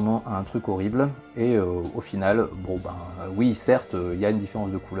m'attendais vraiment à un truc horrible. Et au final, bon oui, certes, il y a une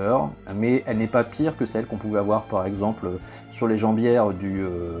différence de couleur, mais elle n'est pas pire que celle qu'on pouvait avoir par exemple sur les jambières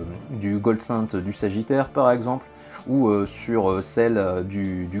du Gold Saint du Sagittaire par exemple, ou sur celle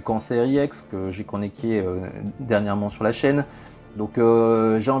du Cancer EX que j'ai chroniqué dernièrement sur la chaîne. Donc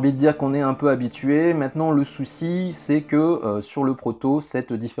j'ai envie de dire qu'on est un peu habitué. Maintenant le souci c'est que sur le proto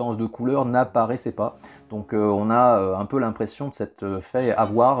cette différence de couleur n'apparaissait pas. Donc on a un peu l'impression de s'être fait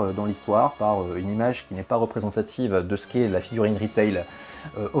avoir dans l'histoire par une image qui n'est pas représentative de ce qu'est la figurine retail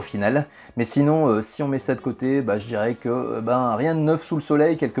au final. Mais sinon, si on met ça de côté, je dirais que rien de neuf sous le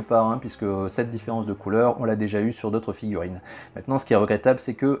soleil quelque part, hein, puisque cette différence de couleur, on l'a déjà eu sur d'autres figurines. Maintenant, ce qui est regrettable,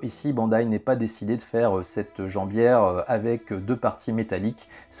 c'est que ici, Bandai n'ait pas décidé de faire cette jambière avec deux parties métalliques,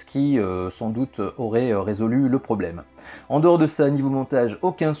 ce qui, sans doute, aurait résolu le problème. En dehors de ça, niveau montage,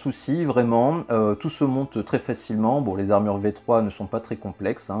 aucun souci, vraiment. Tout se monte très facilement. Bon, les armures V3 ne sont pas très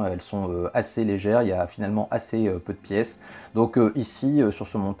complexes, hein, elles sont assez légères, il y a finalement assez peu de pièces. Donc ici, sur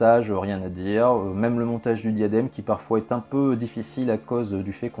ce montage, rien à dire. Même le montage du diadème, qui parfois est un peu difficile à cause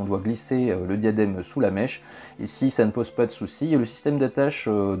du fait qu'on doit glisser le diadème sous la mèche. Ici, ça ne pose pas de souci. Et le système d'attache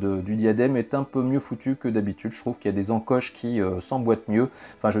du diadème est un peu mieux foutu que d'habitude. Je trouve qu'il y a des encoches qui s'emboîtent mieux.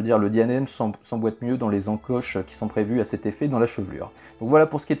 Enfin, je veux dire, le diadème s'emboîte mieux dans les encoches qui sont prévues à cet effet dans la chevelure. Donc voilà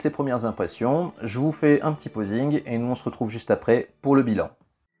pour ce qui est de ces premières impressions. Je vous fais un petit posing et nous on se retrouve juste après pour le bilan.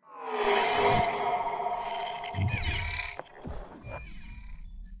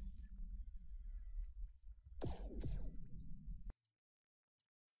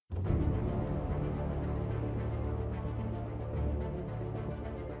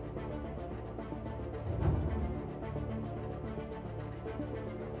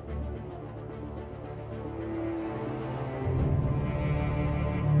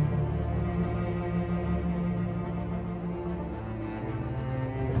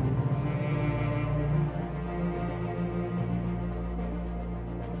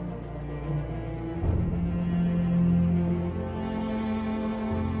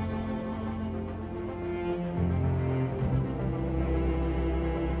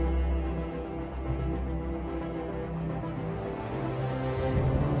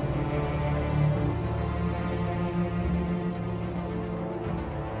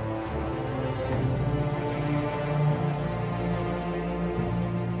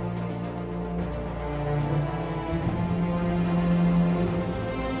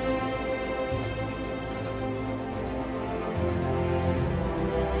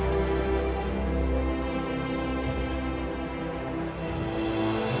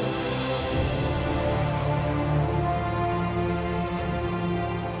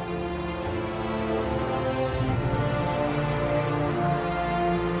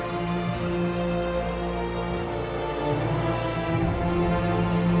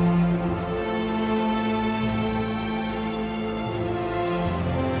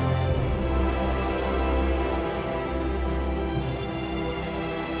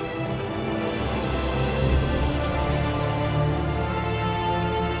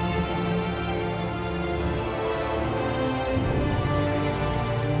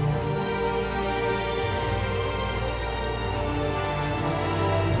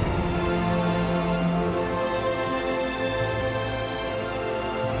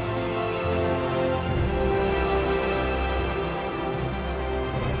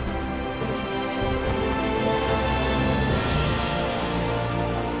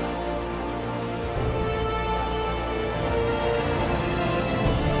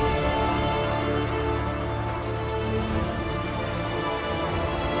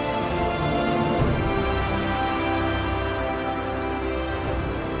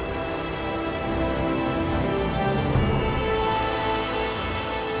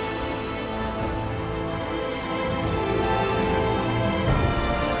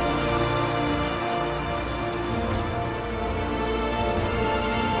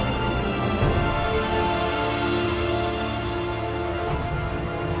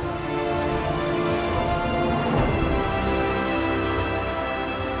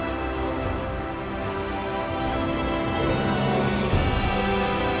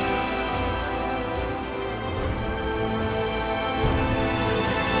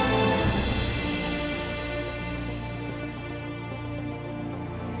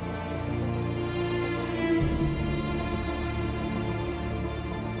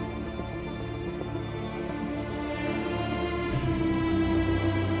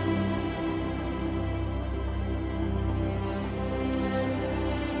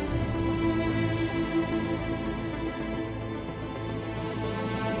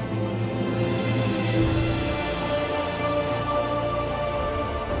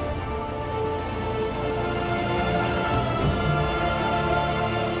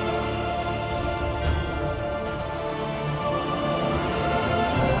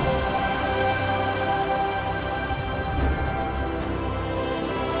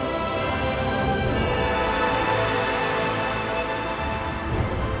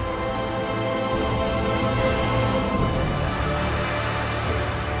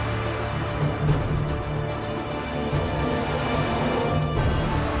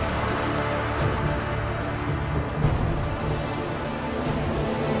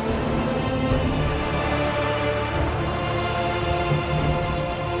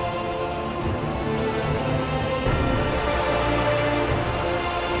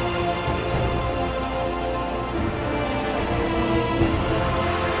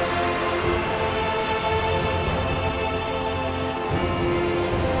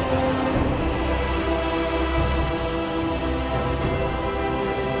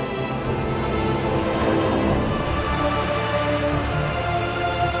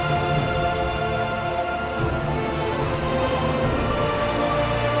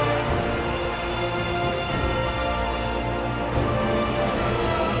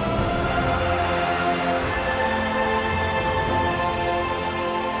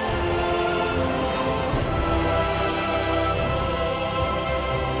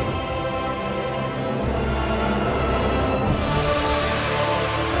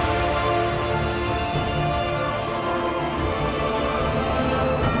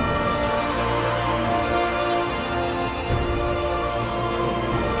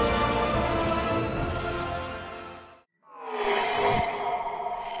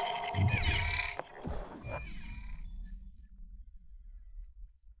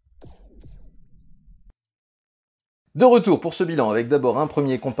 De retour pour ce bilan avec d'abord un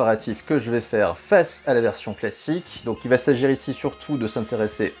premier comparatif que je vais faire face à la version classique. Donc il va s'agir ici surtout de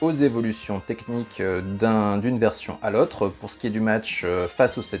s'intéresser aux évolutions techniques d'une version à l'autre. Pour ce qui est du match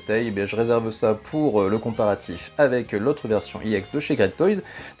face au Settei, eh bien, je réserve ça pour le comparatif avec l'autre version EX de chez Great Toys.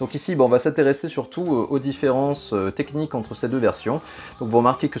 Donc ici on va s'intéresser surtout aux différences techniques entre ces deux versions. Donc vous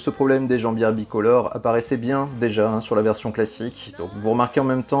remarquez que ce problème des jambières bicolores apparaissait bien déjà sur la version classique. Donc vous remarquez en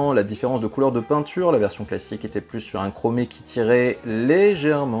même temps la différence de couleur de peinture. La version classique était plus sur un chromé qui tirait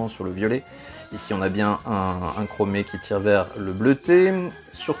légèrement sur le violet. Ici on a bien un chromé qui tire vers le bleuté.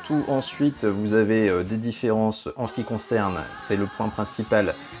 Surtout ensuite vous avez des différences en ce qui concerne, c'est le point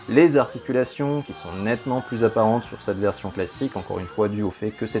principal, les articulations qui sont nettement plus apparentes sur cette version classique, encore une fois dû au fait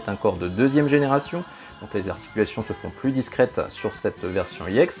que c'est un corps de deuxième génération. Donc les articulations se font plus discrètes sur cette version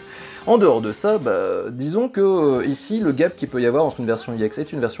EX. En dehors de ça, disons que ici, le gap qu'il peut y avoir entre une version EX et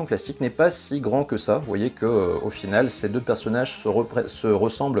une version classique n'est pas si grand que ça. Vous voyez que au final, ces deux personnages se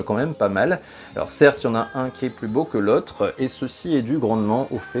ressemblent quand même pas mal. Alors certes, il y en a un qui est plus beau que l'autre, et ceci est dû grandement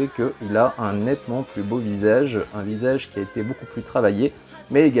au fait qu'il a un nettement plus beau visage, un visage qui a été beaucoup plus travaillé,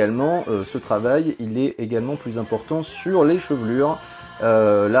 mais également, ce travail, il est également plus important sur les chevelures.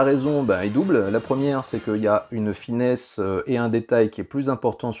 La raison est double. La première, c'est qu'il y a une finesse et un détail qui est plus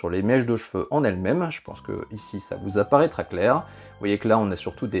important sur les mèches de cheveux en elles-mêmes. Je pense que ici, ça vous apparaîtra clair. Vous voyez que là, on a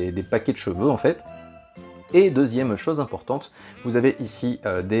surtout des paquets de cheveux en fait. Et deuxième chose importante, vous avez ici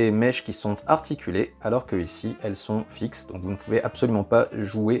des mèches qui sont articulées, alors que ici elles sont fixes, donc vous ne pouvez absolument pas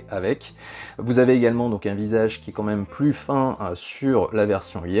jouer avec. Vous avez également donc un visage qui est quand même plus fin sur la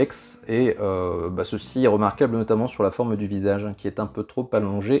version EX, et ceci est remarquable notamment sur la forme du visage, qui est un peu trop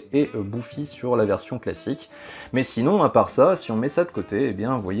allongé et bouffi sur la version classique. Mais sinon, à part ça, si on met ça de côté, eh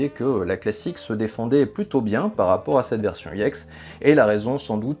bien vous voyez que la classique se défendait plutôt bien par rapport à cette version EX, et la raison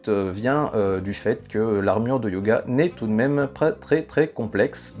sans doute vient du fait que l'armure de Hyoga n'est tout de même très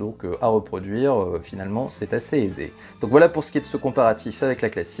complexe, donc à reproduire finalement c'est assez aisé. Donc voilà pour ce qui est de ce comparatif avec la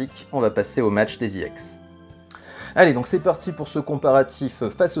classique, on va passer au match des EX. Allez, donc c'est parti pour ce comparatif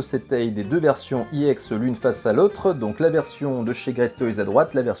face au Settei des deux versions EX l'une face à l'autre, donc la version de chez Great Toys à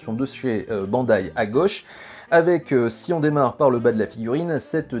droite, la version de chez Bandai à gauche, avec, si on démarre par le bas de la figurine,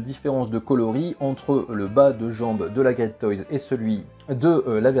 cette différence de coloris entre le bas de jambe de la Great Toys et celui de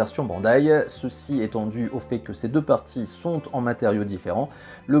la version Bandai, ceci étant dû au fait que ces deux parties sont en matériaux différents,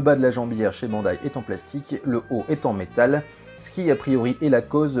 le bas de la jambière chez Bandai est en plastique, le haut est en métal, ce qui a priori est la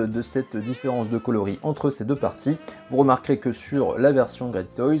cause de cette différence de coloris entre ces deux parties. Vous remarquerez que sur la version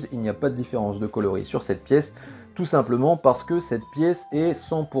Great Toys, il n'y a pas de différence de coloris sur cette pièce, tout simplement parce que cette pièce est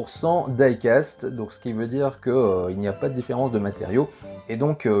 100% die-cast, donc ce qui veut dire qu'il n'y a pas de différence de matériaux, et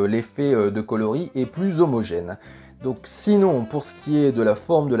donc l'effet de coloris est plus homogène. Donc sinon, pour ce qui est de la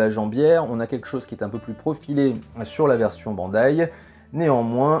forme de la jambière, on a quelque chose qui est un peu plus profilé sur la version Bandai.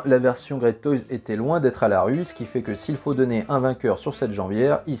 Néanmoins, la version Great Toys était loin d'être à la rue, ce qui fait que s'il faut donner un vainqueur sur cette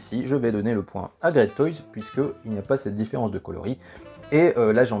jambière, ici je vais donner le point à Great Toys, puisqu'il n'y a pas cette différence de coloris. Et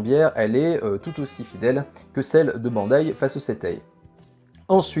la jambière, elle est tout aussi fidèle que celle de Bandai face au Settei.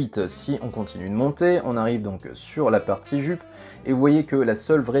 Ensuite, si on continue de monter, on arrive donc sur la partie jupe, et vous voyez que la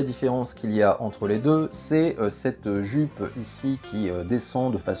seule vraie différence qu'il y a entre les deux, c'est cette jupe ici qui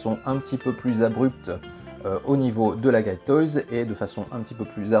descend de façon un petit peu plus abrupte au niveau de la Great Toys, et de façon un petit peu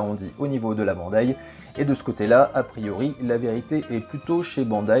plus arrondie au niveau de la Bandai. Et de ce côté-là, a priori, la vérité est plutôt chez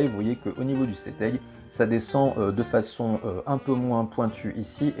Bandai. Vous voyez qu'au niveau du Settei, ça descend de façon un peu moins pointue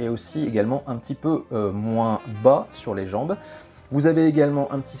ici, et aussi également un petit peu moins bas sur les jambes. Vous avez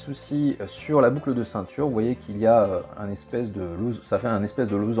également un petit souci sur la boucle de ceinture. Vous voyez qu'il y a un espèce de ça fait un espèce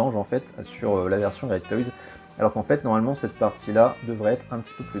de losange en fait sur la version Great Toys, alors qu'en fait normalement cette partie-là devrait être un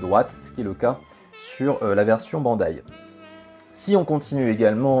petit peu plus droite, ce qui est le cas sur la version Bandai. Si on continue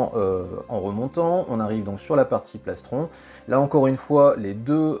également en remontant, on arrive donc sur la partie plastron. Là encore une fois, les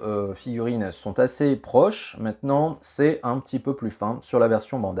deux figurines sont assez proches. Maintenant, c'est un petit peu plus fin sur la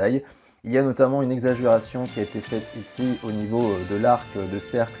version Bandai. Il y a notamment une exagération qui a été faite ici au niveau de l'arc de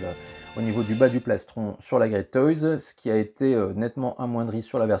cercle, au niveau du bas du plastron sur la Great Toys, ce qui a été nettement amoindri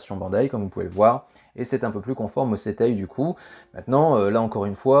sur la version Bandai, comme vous pouvez le voir, et c'est un peu plus conforme au Settei du coup. Maintenant, là encore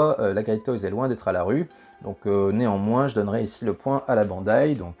une fois, la Great Toys est loin d'être à la rue, donc néanmoins, je donnerai ici le point à la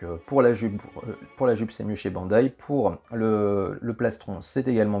Bandai. Donc pour la jupe c'est mieux chez Bandai, pour le plastron c'est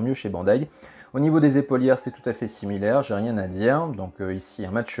également mieux chez Bandai. Au niveau des épaulières, c'est tout à fait similaire, j'ai rien à dire, donc ici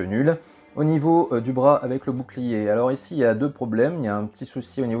un match nul. Au niveau du bras avec le bouclier, alors ici il y a deux problèmes, il y a un petit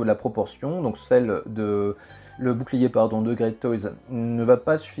souci au niveau de la proportion, donc le bouclier de Great Toys ne va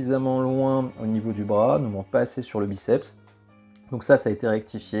pas suffisamment loin au niveau du bras, ne monte pas assez sur le biceps. Donc ça a été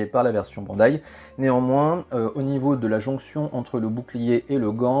rectifié par la version Bandai. Néanmoins, au niveau de la jonction entre le bouclier et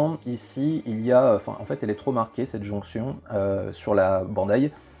le gant, ici, il y a, en fait, elle est trop marquée, cette jonction, sur la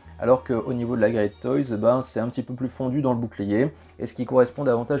Bandai, alors qu'au niveau de la Great Toys, c'est un petit peu plus fondu dans le bouclier, et ce qui correspond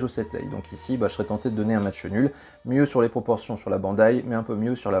davantage au Settei. Donc ici, je serais tenté de donner un match nul, mieux sur les proportions sur la Bandai, mais un peu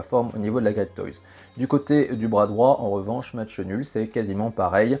mieux sur la forme au niveau de la Great Toys. Du côté du bras droit, en revanche, match nul, c'est quasiment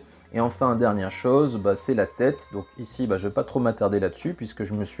pareil. Et enfin, dernière chose, c'est la tête. Donc ici, je ne vais pas trop m'attarder là-dessus, puisque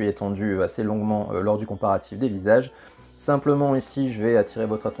je me suis étendu assez longuement lors du comparatif des visages. Simplement ici, je vais attirer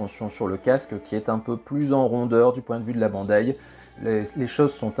votre attention sur le casque, qui est un peu plus en rondeur du point de vue de la Bandai. Les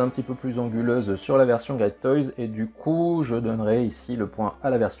choses sont un petit peu plus anguleuses sur la version Great Toys, et du coup, je donnerai ici le point à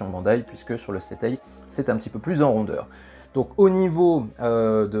la version Bandai, puisque sur le Settei, c'est un petit peu plus en rondeur. Donc au niveau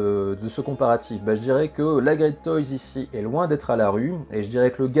de ce comparatif, je dirais que la Great Toys ici est loin d'être à la rue, et je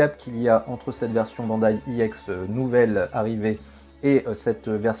dirais que le gap qu'il y a entre cette version Bandai EX nouvelle arrivée et cette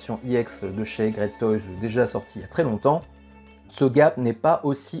version EX de chez Great Toys déjà sortie il y a très longtemps, ce gap n'est pas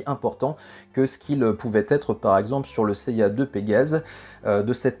aussi important que ce qu'il pouvait être par exemple sur le Seiya de Pégase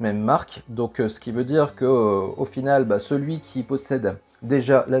de cette même marque. Donc ce qui veut dire que au final, celui qui possède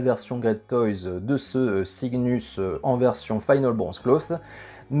déjà la version Great Toys de ce Cygnus en version Final Bronze Cloth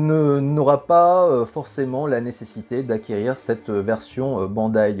n'aura pas forcément la nécessité d'acquérir cette version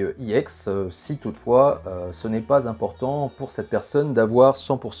Bandai EX, si toutefois ce n'est pas important pour cette personne d'avoir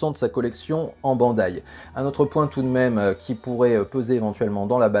 100% de sa collection en Bandai. Un autre point tout de même qui pourrait peser éventuellement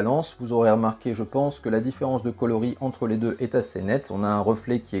dans la balance, vous aurez remarqué je pense que la différence de coloris entre les deux est assez nette. On a un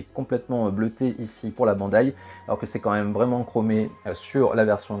reflet qui est complètement bleuté ici pour la Bandai, alors que c'est quand même vraiment chromé sur la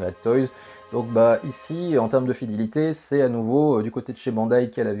version Great Toys. Donc ici, en termes de fidélité, c'est à nouveau du côté de chez Bandai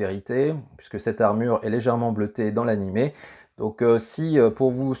qui a la vérité, puisque cette armure est légèrement bleutée dans l'animé. Donc si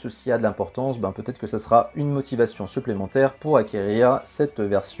pour vous ceci a de l'importance, peut-être que ce sera une motivation supplémentaire pour acquérir cette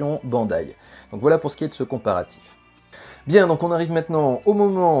version Bandai. Donc voilà pour ce qui est de ce comparatif. Bien, donc on arrive maintenant au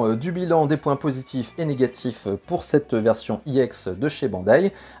moment du bilan des points positifs et négatifs pour cette version EX de chez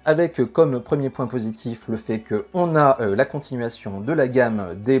Bandai, avec comme premier point positif le fait qu'on a la continuation de la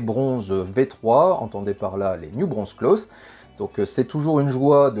gamme des bronzes V3, entendez par là les New Bronze Cloth. Donc c'est toujours une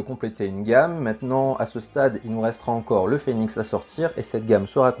joie de compléter une gamme. Maintenant, à ce stade, il nous restera encore le Phoenix à sortir et cette gamme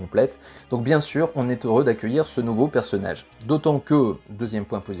sera complète. Donc bien sûr, on est heureux d'accueillir ce nouveau personnage. D'autant que, deuxième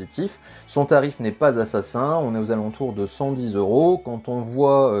point positif, son tarif n'est pas assassin, on est aux alentours de 110 €. Quand on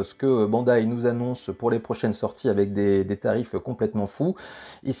voit ce que Bandai nous annonce pour les prochaines sorties avec des tarifs complètement fous,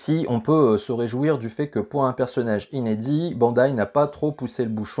 ici on peut se réjouir du fait que pour un personnage inédit, Bandai n'a pas trop poussé le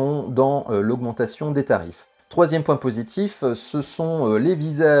bouchon dans l'augmentation des tarifs. Troisième point positif, ce sont les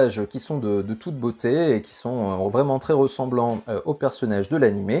visages qui sont de toute beauté et qui sont vraiment très ressemblants aux personnages de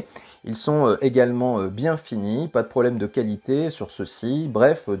l'animé. Ils sont également bien finis, pas de problème de qualité sur ceux-ci,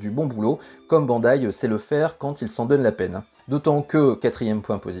 bref, du bon boulot, comme Bandai sait le faire quand il s'en donne la peine. D'autant que, quatrième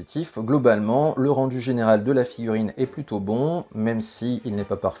point positif, globalement, le rendu général de la figurine est plutôt bon, même si il n'est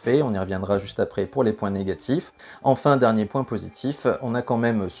pas parfait, on y reviendra juste après pour les points négatifs. Enfin, dernier point positif, on a quand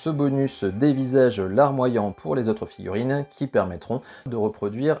même ce bonus des visages larmoyants pour les autres figurines qui permettront de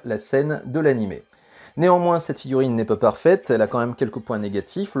reproduire la scène de l'animé. Néanmoins, cette figurine n'est pas parfaite, elle a quand même quelques points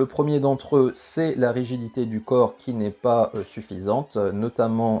négatifs. Le premier d'entre eux, c'est la rigidité du corps qui n'est pas suffisante,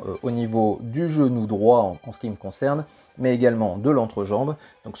 notamment au niveau du genou droit en ce qui me concerne, mais également de l'entrejambe.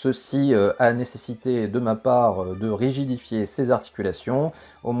 Donc ceci a nécessité de ma part de rigidifier ces articulations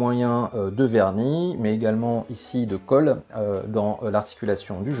au moyen de vernis, mais également ici de colle dans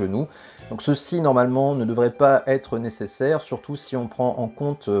l'articulation du genou. Donc ceci normalement ne devrait pas être nécessaire, surtout si on prend en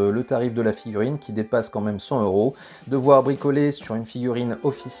compte le tarif de la figurine qui dépasse quand même 100 €. Devoir bricoler sur une figurine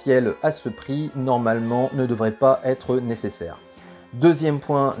officielle à ce prix, normalement, ne devrait pas être nécessaire. Deuxième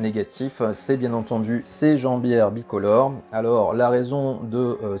point négatif, c'est bien entendu ces jambières bicolores. Alors la raison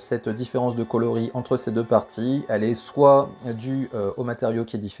de cette différence de coloris entre ces deux parties, elle est soit due au matériau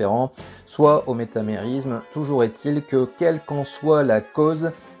qui est différent, soit au métamérisme. Toujours est-il que quelle qu'en soit la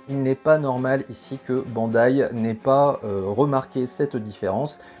cause, il n'est pas normal ici que Bandai n'ait pas remarqué cette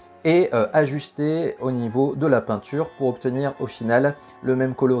différence et ajusté au niveau de la peinture pour obtenir au final le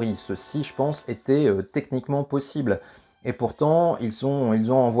même coloris. Ceci, je pense, était techniquement possible. Et pourtant, ils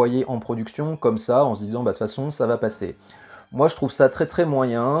ont envoyé en production comme ça, en se disant, de toute façon, ça va passer. Moi, je trouve ça très très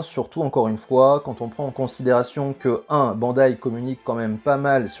moyen, surtout, encore une fois, quand on prend en considération que, 1, Bandai communique quand même pas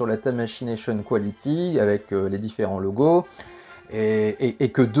mal sur la Machination Quality, avec les différents logos,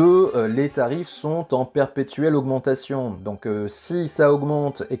 et que 2, les tarifs sont en perpétuelle augmentation. Donc si ça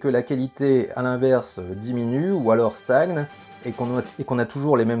augmente et que la qualité, à l'inverse, diminue, ou alors stagne, et qu'on a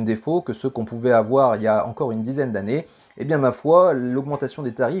toujours les mêmes défauts que ceux qu'on pouvait avoir il y a encore une dizaine d'années, eh bien ma foi, l'augmentation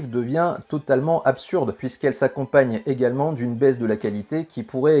des tarifs devient totalement absurde, puisqu'elle s'accompagne également d'une baisse de la qualité qui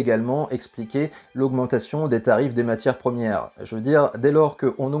pourrait également expliquer l'augmentation des tarifs des matières premières. Je veux dire, dès lors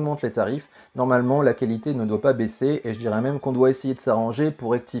qu'on augmente les tarifs, normalement la qualité ne doit pas baisser, et je dirais même qu'on doit essayer de s'arranger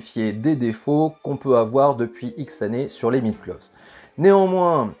pour rectifier des défauts qu'on peut avoir depuis X années sur les mid-close.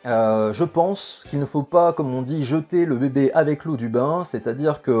 Néanmoins, je pense qu'il ne faut pas, comme on dit, jeter le bébé avec l'eau du bain,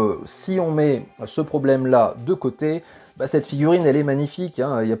 c'est-à-dire que si on met ce problème-là de côté, bah, cette figurine elle est magnifique,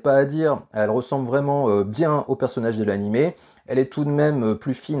 il n'y a pas à dire, elle ressemble vraiment bien au personnage de l'animé, elle est tout de même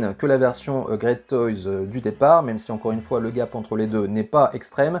plus fine que la version Great Toys du départ, même si encore une fois le gap entre les deux n'est pas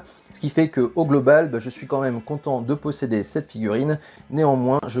extrême, ce qui fait qu'au global, bah, je suis quand même content de posséder cette figurine.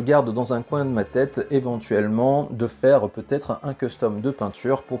 Néanmoins, je garde dans un coin de ma tête éventuellement de faire peut-être un custom de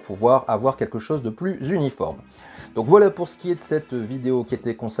peinture pour pouvoir avoir quelque chose de plus uniforme. Donc voilà pour ce qui est de cette vidéo qui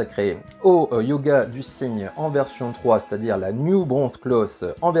était consacrée au Hyoga du Cygne en version 3, c'est-à-dire la New Bronze Cloth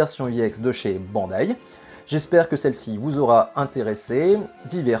en version EX de chez Bandai. J'espère que celle-ci vous aura intéressé,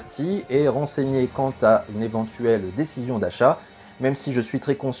 diverti et renseigné quant à une éventuelle décision d'achat. Même si je suis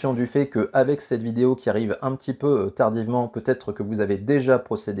très conscient du fait qu'avec cette vidéo qui arrive un petit peu tardivement, peut-être que vous avez déjà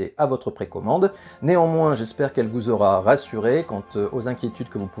procédé à votre précommande. Néanmoins, j'espère qu'elle vous aura rassuré quant aux inquiétudes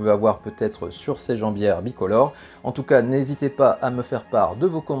que vous pouvez avoir peut-être sur ces jambières bicolores. En tout cas, n'hésitez pas à me faire part de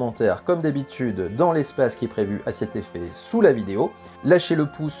vos commentaires, comme d'habitude, dans l'espace qui est prévu à cet effet sous la vidéo. Lâchez le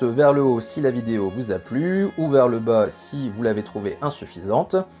pouce vers le haut si la vidéo vous a plu, ou vers le bas si vous l'avez trouvée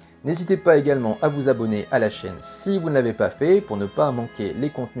insuffisante. N'hésitez pas également à vous abonner à la chaîne si vous ne l'avez pas fait pour ne pas manquer les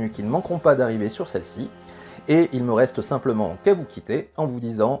contenus qui ne manqueront pas d'arriver sur celle-ci. Et il me reste simplement qu'à vous quitter en vous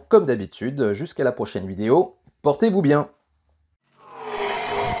disant, comme d'habitude, jusqu'à la prochaine vidéo, portez-vous bien!